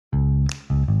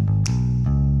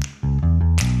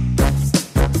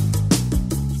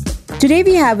Today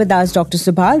we have with us Dr.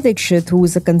 Subhal Dixit, who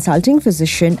is a consulting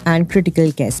physician and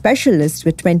critical care specialist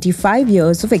with 25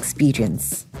 years of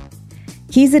experience.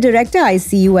 He is the Director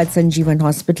ICU at Sanjeevan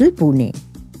Hospital, Pune.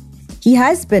 He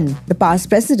has been the past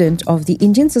president of the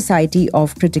Indian Society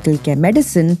of Critical Care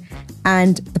Medicine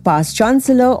and the past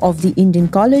chancellor of the Indian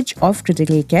College of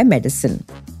Critical Care Medicine.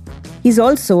 He's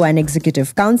also an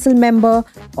executive council member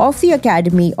of the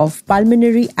Academy of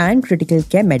Pulmonary and Critical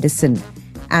Care Medicine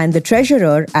and the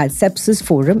treasurer at Sepsis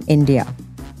Forum India.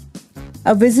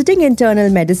 A visiting internal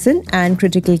medicine and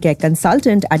critical care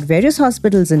consultant at various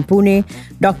hospitals in Pune,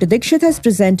 Dr. Dixit has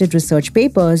presented research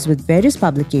papers with various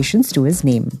publications to his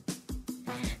name.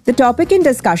 The topic in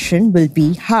discussion will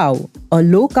be how a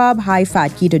low-carb,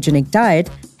 high-fat ketogenic diet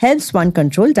helps one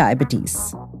control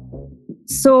diabetes.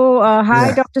 So,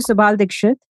 hi, Dr. Subhal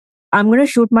Dixit. I'm going to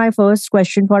shoot my first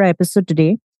question for our episode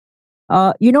today.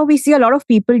 We see a lot of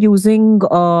people using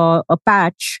a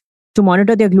patch to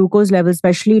monitor their glucose levels,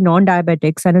 especially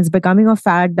non-diabetics, and it's becoming a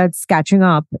fad that's catching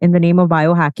up in the name of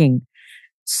biohacking.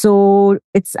 So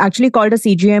it's actually called a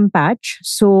CGM patch.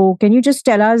 So can you just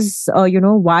tell us,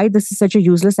 why this is such a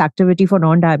useless activity for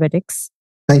non-diabetics?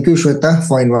 Thank you, Shweta,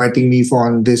 for inviting me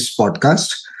on this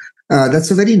podcast.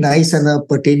 That's a very nice and a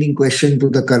pertaining question to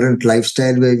the current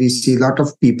lifestyle where we see a lot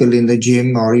of people in the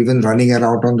gym or even running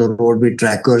around on the road with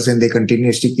trackers and they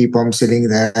continuously keep on saying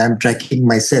that I'm tracking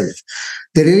myself.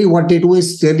 What they do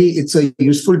is it's a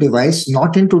useful device,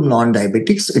 not into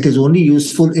non-diabetics. It is only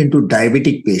useful into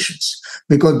diabetic patients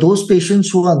because those patients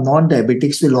who are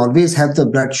non-diabetics will always have the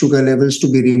blood sugar levels to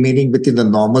be remaining within the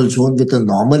normal zone with the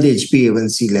normal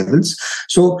HbA1c levels.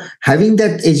 So having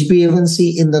that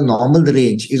HbA1c in the normal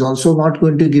range is also not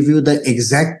going to give you the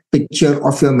exact picture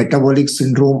of your metabolic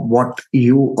syndrome, what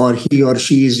you or he or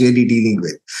she is really dealing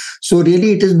with. So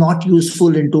really it is not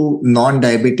useful into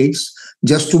non-diabetics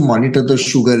just to monitor the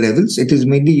sugar levels. It is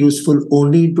mainly useful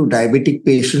only to diabetic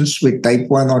patients with type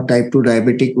 1 or type 2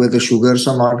 diabetic where the sugars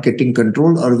are not getting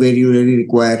controlled or where you really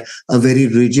require a very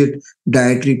rigid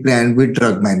dietary plan with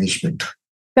drug management.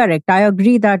 Correct. I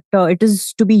agree that it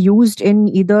is to be used in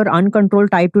either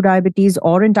uncontrolled type 2 diabetes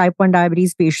or in type 1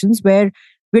 diabetes patients where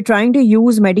we're trying to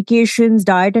use medications,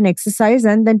 diet and exercise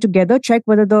and then together check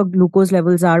whether the glucose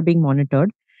levels are being monitored.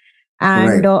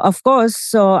 And of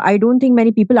course, I don't think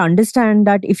many people understand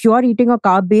that if you are eating a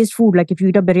carb-based food, like if you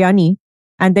eat a biryani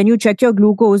and then you check your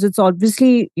glucose, it's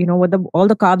obviously, all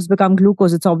the carbs become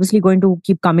glucose. It's obviously going to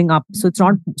keep coming up. So it's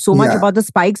not so much about the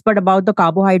spikes, but about the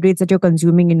carbohydrates that you're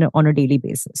consuming on a daily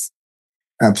basis.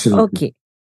 Absolutely. Okay.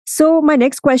 So my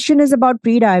next question is about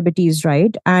pre-diabetes,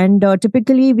 right? And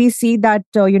typically we see that,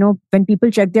 when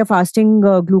people check their fasting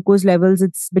glucose levels,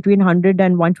 it's between 100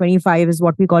 and 125 is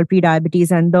what we call pre-diabetes.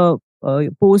 And the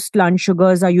post-lunch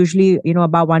sugars are usually,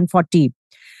 about 140.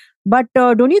 But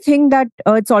don't you think that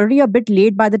it's already a bit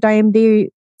late by the time they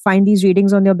find these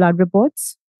readings on their blood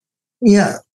reports?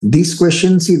 Yeah. These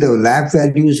questions, the lab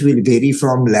values will vary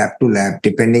from lab to lab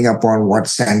depending upon what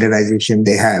standardization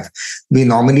they have. We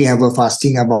normally have a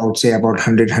fasting about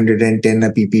 100, 110, a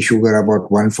PP sugar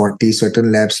about 140.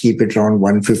 Certain labs keep it around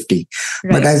 150.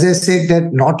 Right. But as I said,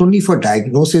 that not only for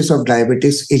diagnosis of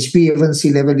diabetes,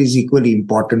 HbA1c level is equally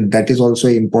important. That is also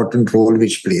an important role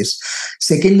which plays.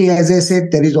 Secondly, as I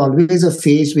said, there is always a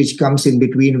phase which comes in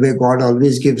between where God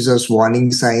always gives us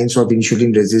warning signs of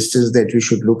insulin resistance that you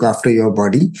should look after your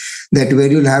body. That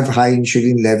where you'll have high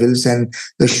insulin levels and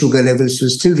the sugar levels will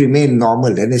still remain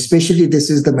normal. And especially this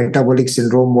is the metabolic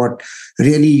syndrome, what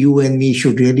really you and me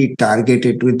should really target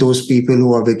it with those people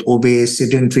who are with obese,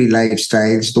 sedentary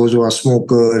lifestyles, those who are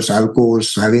smokers,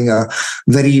 alcohols, having a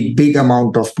very big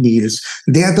amount of meals.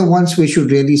 They are the ones we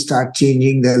should really start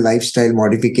changing their lifestyle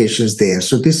modifications there.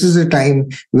 So this is a time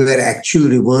where actual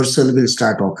reversal will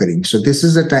start occurring. So this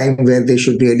is a time where they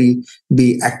should really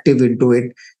be active into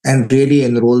it and really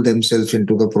enroll themselves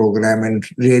into the program and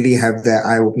really have their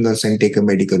eye openers and take a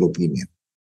medical opinion.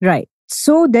 Right.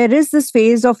 So there is this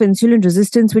phase of insulin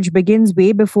resistance which begins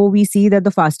way before we see that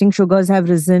the fasting sugars have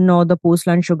risen or the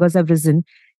post-lunch sugars have risen.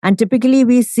 And typically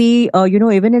we see,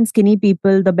 even in skinny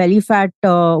people, the belly fat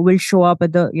will show up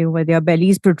at where their belly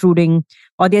is protruding,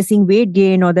 or they're seeing weight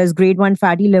gain, or there's grade 1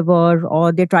 fatty liver,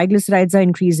 or their triglycerides are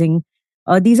increasing.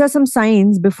 These are some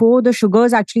signs before the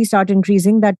sugars actually start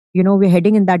increasing that, we're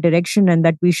heading in that direction and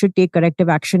that we should take corrective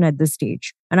action at this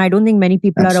stage. And I don't think many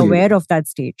people are aware of that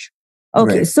stage.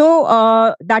 Okay, right.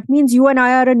 So that means you and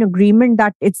I are in agreement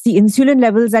that it's the insulin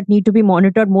levels that need to be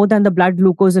monitored more than the blood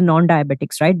glucose in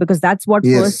non-diabetics, right? Because that's what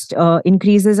first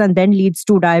increases and then leads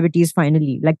to diabetes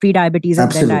finally, like pre-diabetes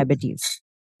and then diabetes.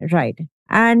 Right.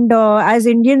 And as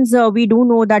Indians, we do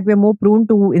know that we're more prone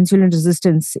to insulin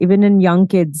resistance, even in young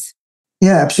kids.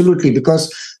 Yeah, absolutely.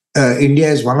 Because India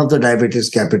is one of the diabetes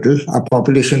capital. Our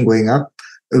population going up,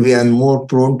 we are more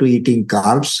prone to eating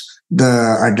carbs.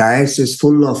 Our diets is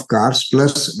full of carbs,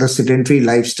 plus the sedentary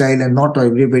lifestyle, and not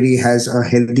everybody has a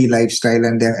healthy lifestyle,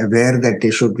 and they're aware that they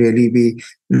should really be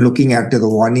looking after the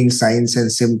warning signs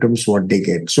and symptoms what they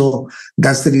get. So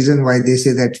that's the reason why they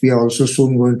say that we are also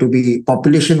soon going to be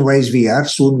population wise. We are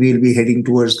soon we'll be heading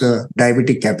towards the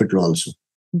diabetic capital also.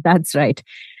 That's right.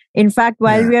 In fact,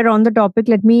 while Yeah. we are on the topic,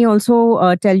 let me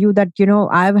also tell you that,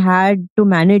 I've had to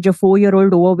manage a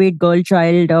 4-year-old overweight girl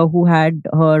child who had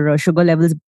her sugar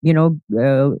levels,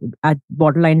 at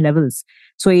borderline levels.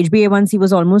 So HbA1c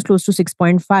was almost close to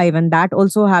 6.5. And that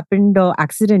also happened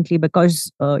accidentally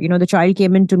because, the child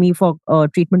came in to me for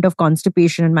treatment of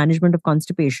constipation and management of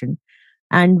constipation.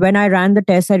 And when I ran the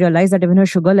test, I realized that even her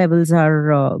sugar levels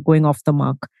are going off the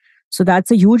mark. So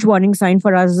that's a huge warning sign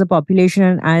for us as a population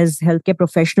and as healthcare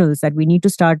professionals that we need to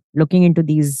start looking into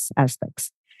these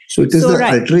aspects. So it is So, the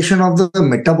right, alteration of the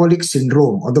metabolic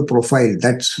syndrome or the profile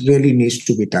that really needs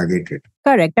to be targeted.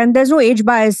 correct. And there's no age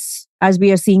bias as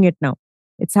we are seeing it now.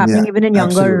 It's happening Yeah, even in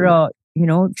younger,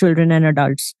 absolutely. children and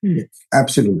adults. Yes,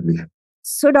 absolutely.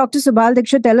 So, Dr. Subhal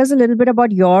Dixit, tell us a little bit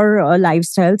about your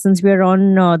lifestyle since we're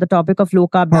on the topic of low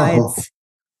carb Oh, diets.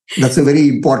 that's a very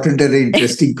important and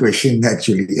interesting question,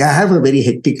 actually. I have a very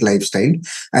hectic lifestyle.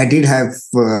 I did have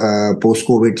post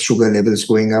COVID sugar levels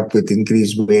going up with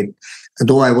increased weight,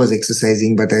 though I was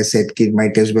exercising, but I said, kid,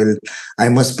 might as well, I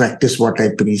must practice what I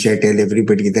preach. I tell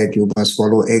everybody that you must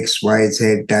follow X, Y,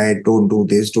 Z diet, don't do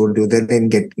this, don't do that, then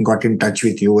got in touch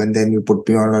with you. And then you put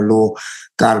me on a low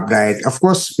carb diet. Of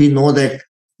course, we know that,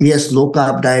 yes, low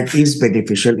carb diet is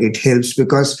beneficial. It helps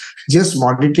because just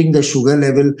monitoring the sugar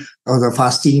level or the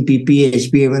fasting PP,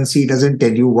 HbA1c doesn't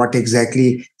tell you what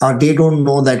exactly, or they don't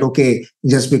know that, okay,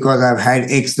 just because I've had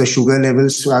X, the sugar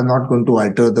levels are not going to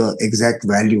alter the exact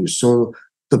values. So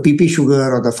the PP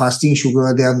sugar or the fasting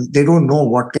sugar, they don't know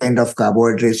what kind of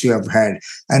carbohydrates you have had.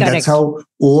 And that's Correct. how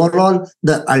overall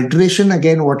the alteration,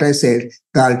 again, what I said,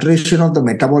 the alteration of the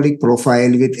metabolic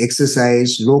profile with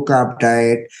exercise, low carb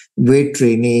diet, weight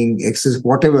training, exercise,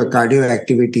 whatever cardio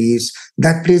activities,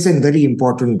 that plays a very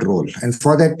important role. And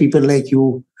for that, people like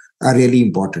you are really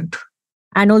important.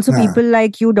 And also Yeah, people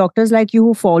like you, doctors like you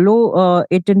who follow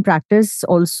it in practice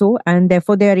also, and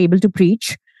therefore they are able to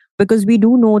preach. Because we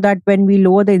do know that when we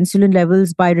lower the insulin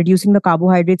levels by reducing the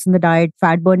carbohydrates in the diet,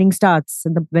 fat burning starts.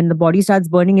 And when the body starts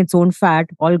burning its own fat,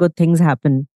 all good things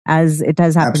happen, as it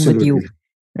has happened with you, absolutely.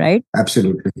 right?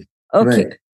 Absolutely. Okay.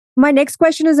 Right. My next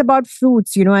question is about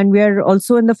fruits, and we are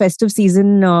also in the festive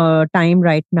season time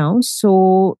right now.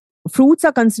 So, fruits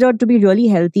are considered to be really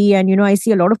healthy. And, I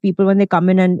see a lot of people when they come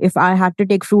in, and if I have to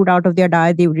take fruit out of their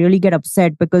diet, they really get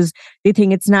upset because they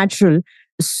think it's natural.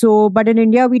 So, but in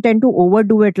India, we tend to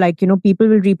overdo it. Like, people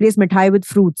will replace mithai with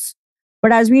fruits.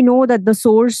 But as we know that the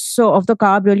source of the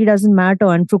carb really doesn't matter,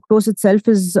 and fructose itself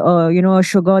is, a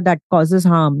sugar that causes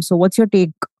harm. So, what's your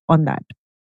take on that?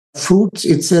 Fruits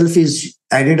itself is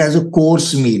added as a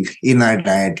course meal in our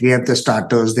diet. We have the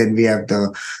starters, then we have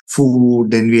the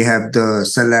food, then we have the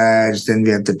salads, then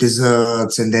we have the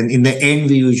desserts, and then in the end,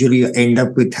 we usually end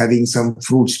up with having some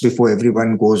fruits before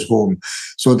everyone goes home.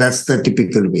 So that's the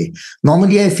typical way.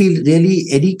 Normally, I feel really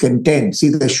any content, see,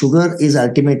 the sugar is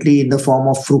ultimately in the form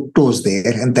of fructose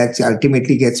there, and that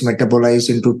ultimately gets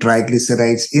metabolized into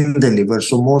triglycerides in the liver.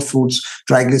 So more fruits,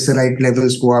 triglyceride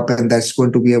levels go up, and that's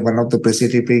going to be one of the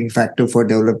precipitating factor for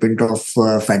development of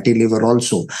fatty liver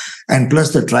also. And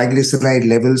plus the triglyceride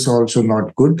levels are also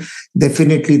not good.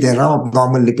 Definitely there are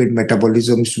abnormal lipid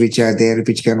metabolisms which are there,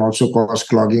 which can also cause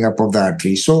clogging up of the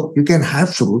arteries. So you can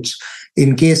have fruits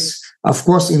in case, of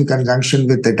course, in conjunction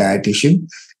with the dietitian.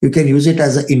 You can use it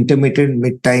as an intermittent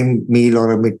mid-time meal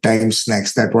or a mid-time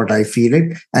snacks. That's what I feel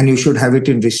it. And you should have it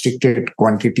in restricted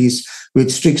quantities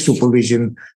with strict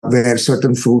supervision, where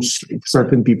certain fruits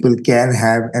certain people can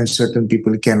have and certain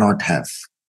people cannot have.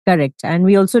 Correct. And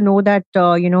we also know that,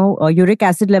 uric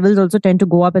acid levels also tend to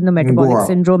go up in the Go metabolic up.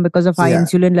 syndrome because of high Yeah,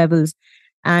 insulin levels.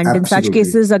 And in such absolutely.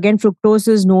 cases, again, fructose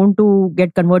is known to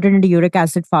get converted into uric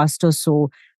acid faster. So,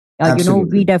 we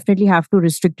Absolutely. definitely have to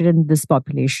restrict it in this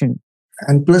population.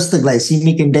 And plus the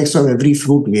glycemic index of every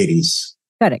fruit varies.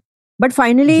 Correct. But So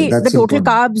finally, the that's total important.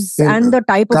 carbs Then and the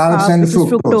type of carbs carb, and which is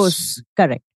fructose. fructose.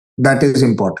 Correct. That is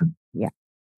important. Yeah.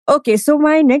 Okay, so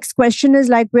my next question is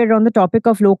like we're on the topic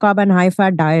of low carb and high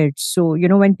fat diets. So,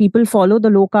 when people follow the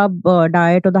low carb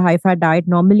diet or the high fat diet,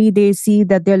 normally they see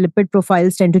that their lipid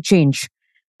profiles tend to change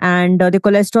and the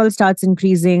cholesterol starts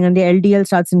increasing and the LDL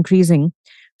starts increasing.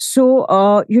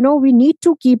 So, we need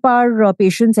to keep our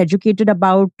patients educated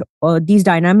about these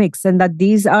dynamics, and that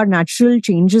these are natural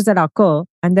changes that occur.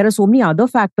 And there are so many other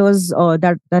factors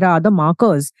that there are other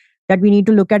markers that we need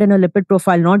to look at in a lipid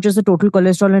profile, not just the total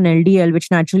cholesterol and LDL,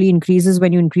 which naturally increases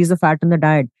when you increase the fat in the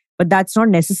diet. But that's not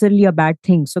necessarily a bad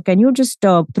thing. So, can you just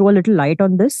throw a little light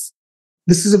on this?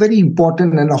 This is a very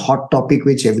important and a hot topic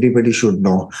which everybody should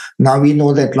know. Now we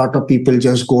know that a lot of people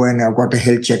just go and I've got a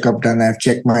health checkup done, I've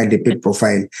checked my lipid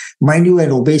profile. Mind you,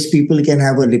 an obese people can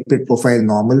have a lipid profile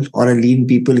normal, or a lean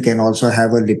people can also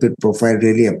have a lipid profile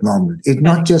really abnormal. It's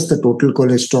not just the total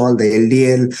cholesterol, the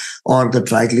LDL, or the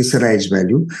triglycerides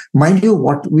value. Mind you,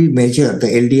 what we measure, the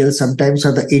LDL, sometimes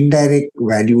are the indirect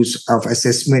values of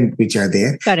assessment which are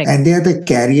there. Correct. And they are the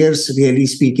carriers, really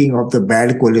speaking, of the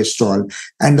bad cholesterol.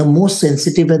 And the most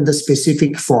sensitive and the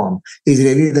specific form is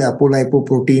really the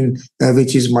apolipoprotein,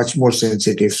 which is much more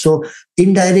sensitive. So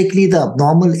indirectly, the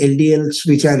abnormal LDLs,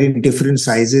 which are in different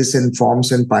sizes and forms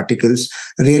and particles,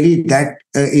 really that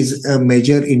is a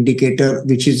major indicator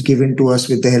which is given to us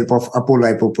with the help of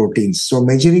apolipoproteins. So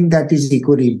measuring that is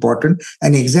equally important.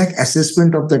 An exact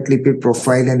assessment of that lipid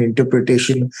profile and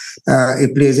interpretation,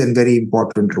 it plays a very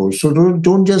important role. So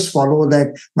don't just follow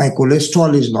that my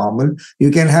cholesterol is normal. You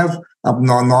can have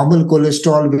normal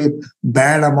cholesterol with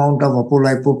bad amount of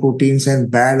apolipoproteins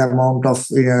and bad amount of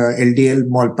LDL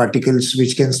small particles,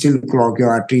 which can still clog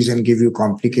your arteries and give you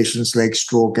complications like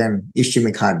stroke and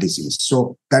ischemic heart disease.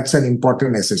 So that's an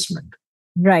important assessment.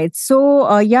 Right. So,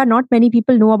 not many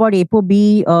people know about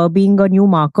ApoB being a new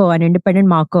marker, an independent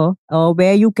marker,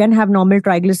 where you can have normal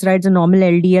triglycerides and normal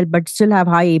LDL, but still have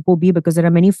high ApoB because there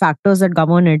are many factors that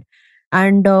govern it.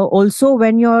 And also,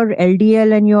 when your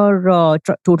LDL and your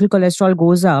total cholesterol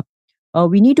goes up,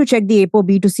 we need to check the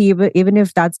ApoB to see even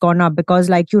if that's gone up, because,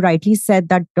 like you rightly said,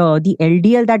 that the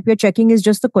LDL that we're checking is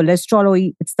just the cholesterol,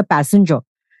 or it's the passenger.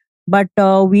 But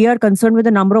we are concerned with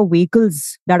the number of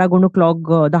vehicles that are going to clog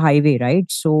the highway, right?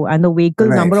 So, and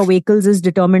the number of vehicles is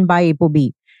determined by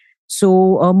ApoB.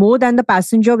 So, more than the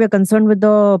passenger, we're concerned with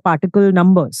the particle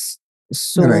numbers.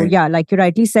 So, yeah, like you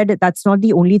rightly said, that's not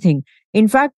the only thing. In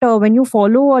fact, when you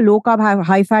follow a low carb,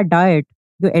 high fat diet,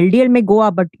 your LDL may go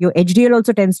up, but your HDL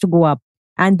also tends to go up.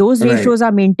 And those ratios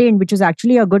are maintained, which is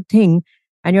actually a good thing.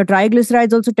 And your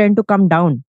triglycerides also tend to come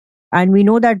down. And we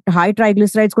know that high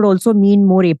triglycerides could also mean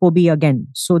more ApoB again.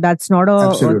 So that's not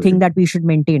a thing that we should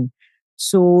maintain.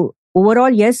 So overall,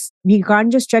 yes, we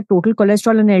can't just check total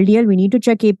cholesterol and LDL. We need to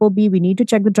check ApoB. We need to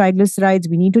check the triglycerides.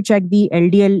 We need to check the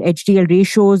LDL, HDL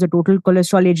ratios, the total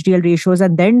cholesterol, HDL ratios,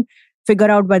 and then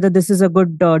figure out whether this is a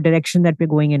good direction that we're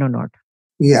going in or not.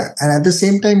 Yeah. And at the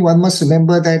same time, one must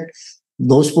remember that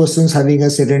those persons having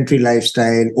a sedentary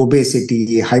lifestyle,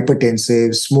 obesity,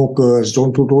 hypertensive, smokers,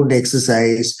 don't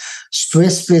exercise,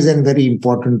 stress plays a very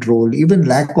important role. Even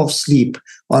lack of sleep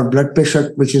or blood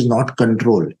pressure, which is not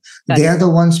controlled, they are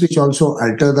the ones which also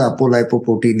alter the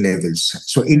apolipoprotein levels.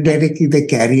 So indirectly, the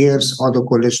carriers or the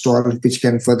cholesterol, which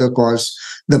can further cause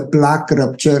the plaque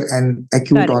rupture and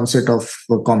acute onset of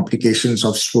complications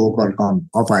of stroke or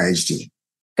of IHD.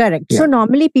 Correct. Yeah. So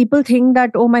normally people think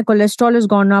that, oh, my cholesterol has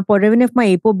gone up, or even if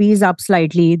my ApoB is up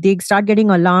slightly, they start getting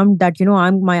alarmed that,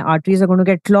 my arteries are going to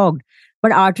get clogged.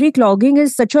 But artery clogging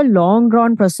is such a long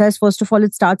drawn process. First of all,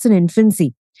 it starts in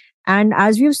infancy. And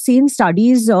as we've seen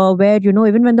studies where,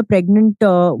 even when the pregnant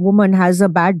woman has a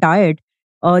bad diet,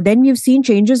 then we've seen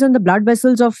changes in the blood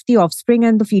vessels of the offspring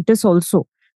and the fetus also.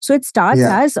 So it starts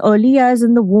as early as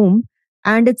in the womb.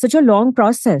 And it's such a long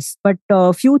process. But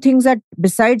a few things that,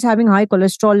 besides having high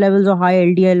cholesterol levels or high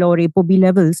LDL or ApoB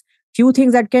levels, few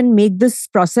things that can make this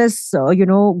process,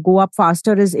 go up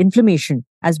faster is inflammation,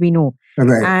 as we know.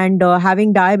 And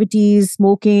having diabetes,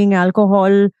 smoking,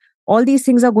 alcohol, all these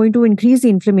things are going to increase the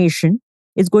inflammation.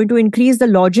 It's going to increase the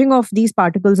lodging of these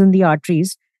particles in the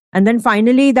arteries. And then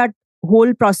finally, that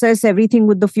whole process, everything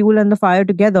with the fuel and the fire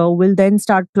together, will then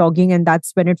start clogging. And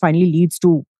that's when it finally leads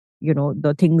to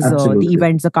the things, the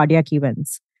events, the cardiac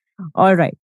events. All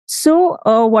right. So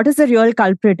what is the real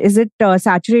culprit? Is it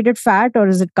saturated fat or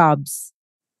is it carbs?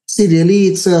 See, really,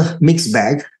 it's a mixed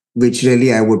bag, which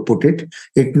really I would put it.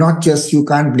 It's not just, you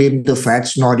can't blame the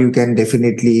fats, nor you can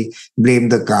definitely blame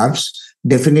the carbs.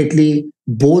 Definitely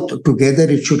both together,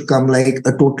 it should come like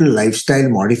a total lifestyle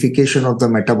modification of the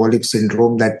metabolic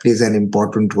syndrome that plays an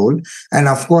important role. And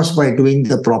of course, by doing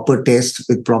the proper test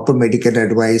with proper medical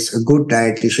advice, a good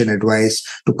dietitian advice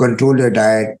to control your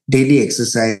diet, daily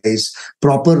exercise,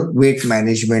 proper weight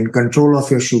management, control of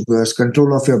your sugars,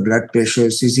 control of your blood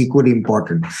pressures is equally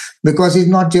important. Because it's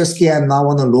not just, I'm now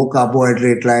on a low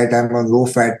carbohydrate diet, I'm on low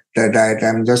fat diet,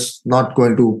 I'm not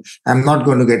going to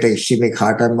get a ischemic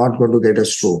heart, I'm not going to get a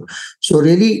stroke. So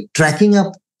really tracking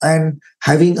up and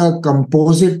having a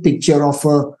composite picture of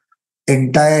a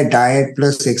entire diet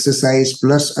plus exercise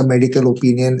plus a medical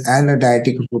opinion and a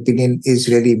dietetic opinion is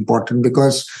really important,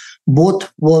 because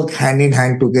both work hand in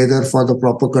hand together for the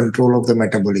proper control of the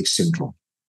metabolic syndrome.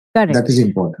 Correct. That is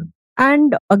important.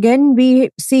 And again, we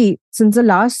see since the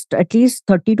last at least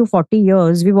 30 to 40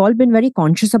 years, we've all been very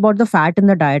conscious about the fat in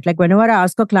the diet. Like whenever I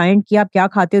ask a client, ki aap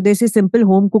kya khate ho? They say simple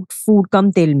home cooked food,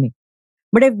 kam tel mein.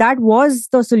 But if that was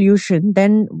the solution,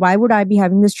 then why would I be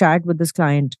having this chat with this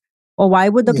client? Or why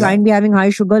would the client be having high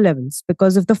sugar levels?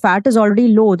 Because if the fat is already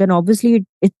low, then obviously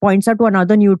it points out to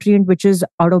another nutrient which is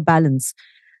out of balance.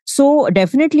 So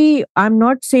definitely, I'm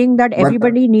not saying that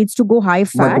everybody needs to go high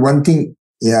fat. But one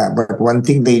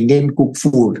thing, the Indian cooked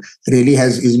food really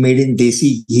is made in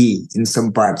desi ghee in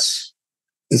some parts.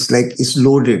 It's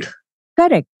loaded.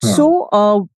 Correct.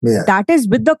 So that is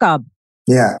with the carb.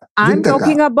 Yeah. I'm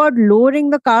talking about lowering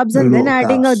the carbs and then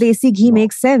adding a desi ghee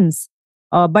makes sense.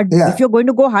 But if you're going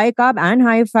to go high carb and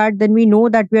high fat, then we know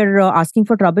that we're asking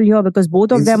for trouble here, because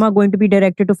both of them are going to be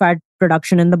directed to fat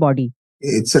production in the body.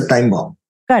 It's a time bomb.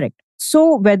 Correct.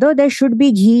 So whether there should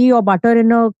be ghee or butter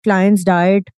in a client's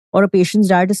diet or a patient's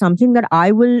diet is something that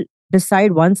I will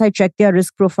decide once I check their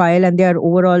risk profile and their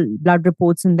overall blood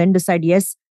reports, and then decide,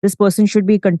 yes, this person should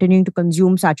be continuing to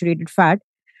consume saturated fat.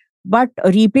 But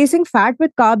replacing fat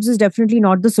with carbs is definitely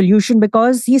not the solution,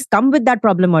 because he's come with that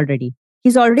problem already.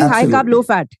 He's already high carb, low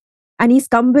fat, and he's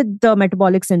come with the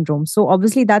metabolic syndrome. So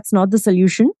obviously that's not the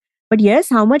solution. But yes,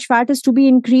 how much fat is to be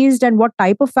increased and what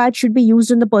type of fat should be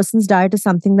used in the person's diet is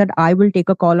something that I will take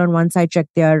a call on once I check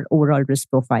their overall risk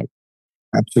profile.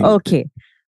 Absolutely. Okay.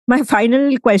 My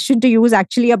final question to you is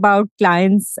actually about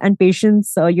clients and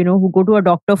patients, who go to a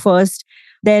doctor first,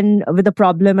 then with a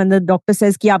problem, and the doctor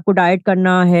says कि आपको diet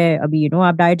करना है अभी,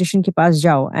 आप dietitian के पास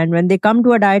जाओ. And when they come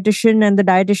to a dietitian and the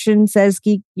dietitian says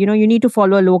कि, you need to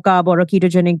follow a low carb or a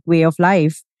ketogenic way of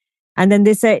life. And then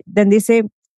they say,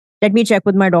 let me check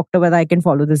with my doctor whether I can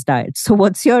follow this diet. So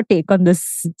what's your take on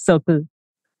this circle?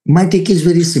 My take is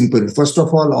very simple. First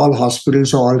of all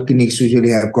hospitals or all clinics usually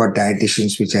have got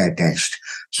dietitians which are attached.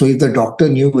 So if the doctor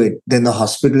knew it, then the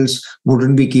hospitals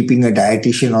wouldn't be keeping a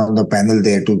dietitian on the panel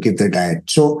there to give the diet.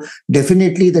 So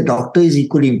definitely the doctor is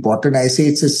equally important. I say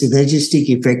it's a synergistic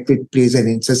effect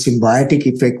it's a symbiotic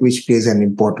effect which plays an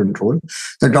important role.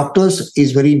 The doctors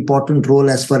is very important role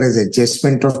as far as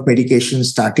adjustment of medications,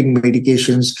 starting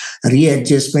medications,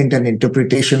 readjustment and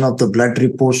interpretation of the blood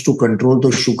reports to control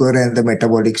the sugar and the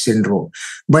metabolic syndrome.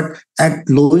 But at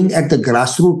lowering at the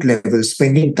grassroots level,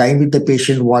 spending time with the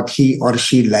patient, what he or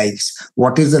she likes,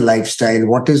 what is the lifestyle,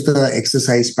 what is the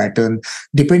exercise pattern,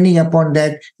 depending upon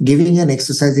that, giving an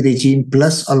exercise regime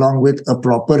plus along with a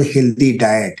proper healthy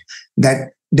diet,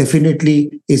 that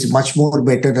definitely is much more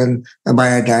better than by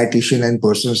a dietitian and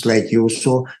persons like you.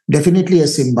 So definitely a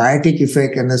symbiotic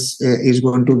effect and is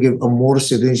going to give a more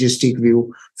synergistic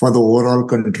view for the overall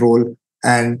control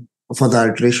and for the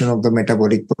alteration of the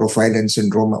metabolic profile and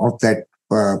syndrome of that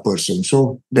person.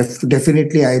 So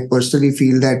definitely, I personally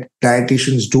feel that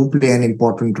dietitians do play an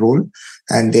important role,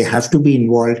 and they have to be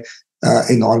involved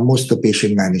in almost the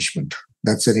patient management.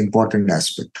 That's an important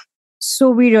aspect. So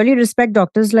we really respect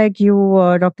doctors like you,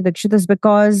 Dr. Dixit, is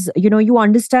because, you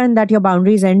understand that your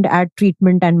boundaries end at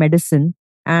treatment and medicine,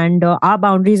 and our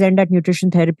boundaries end at nutrition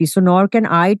therapy. So nor can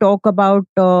I talk about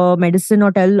medicine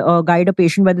or guide a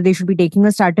patient whether they should be taking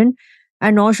a statin,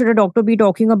 and nor should a doctor be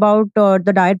talking about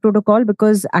the diet protocol,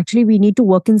 because actually we need to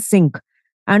work in sync.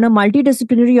 And a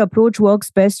multidisciplinary approach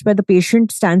works best where the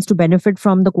patient stands to benefit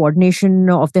from the coordination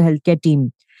of the healthcare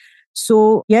team.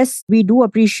 So yes, we do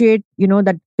appreciate,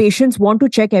 that patients want to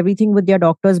check everything with their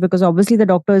doctors, because obviously the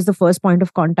doctor is the first point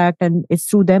of contact and it's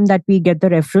through them that we get the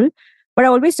referral. But I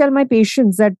always tell my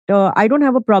patients that I don't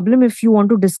have a problem if you want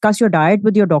to discuss your diet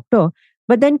with your doctor,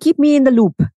 but then keep me in the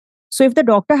loop. So if the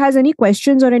doctor has any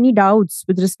questions or any doubts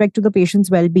with respect to the patient's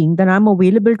well-being, then I'm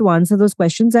available to answer those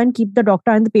questions and keep the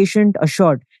doctor and the patient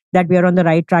assured that we are on the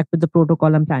right track with the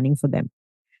protocol I'm planning for them.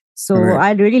 So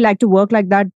I'd really like to work like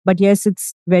that. But yes,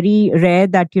 it's very rare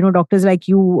that, doctors like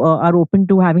you are open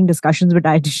to having discussions with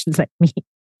dietitians like me.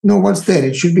 No, what's there?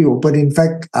 It should be open. In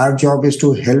fact, our job is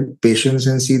to help patients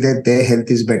and see that their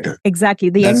health is better. Exactly.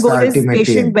 The end goal is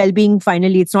patient well-being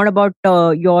finally. It's not about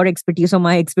your expertise or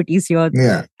my expertise here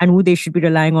and who they should be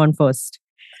relying on first.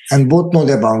 And both know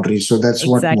their boundaries. So that's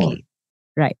what more.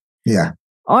 Right. Yeah.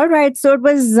 All right. So it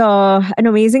was an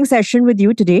amazing session with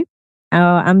you today.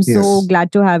 I'm so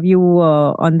glad to have you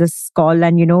on this call.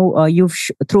 And, you've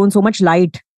thrown so much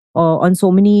light on so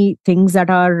many things that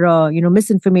are,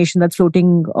 misinformation that's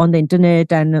floating on the internet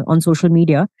and on social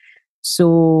media.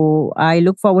 So I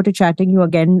look forward to chatting you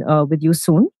again with you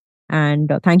soon.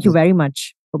 And thank you very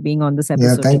much for being on this Yeah,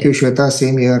 episode thank today. you, Shweta.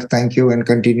 Same here. Thank you and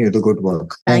continue the good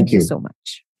work. Thank you so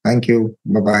much. Thank you.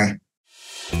 Bye-bye.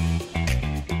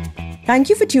 Thank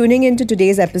you for tuning in to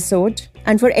today's episode.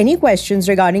 And for any questions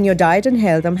regarding your diet and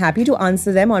health, I'm happy to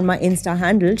answer them on my Insta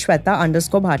handle,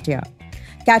 Shweta_Bhatia.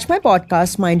 Catch my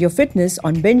podcast, Mind Your Fitness,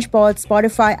 on BingePod,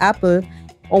 Spotify, Apple,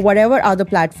 or whatever other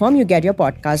platform you get your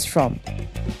podcast from.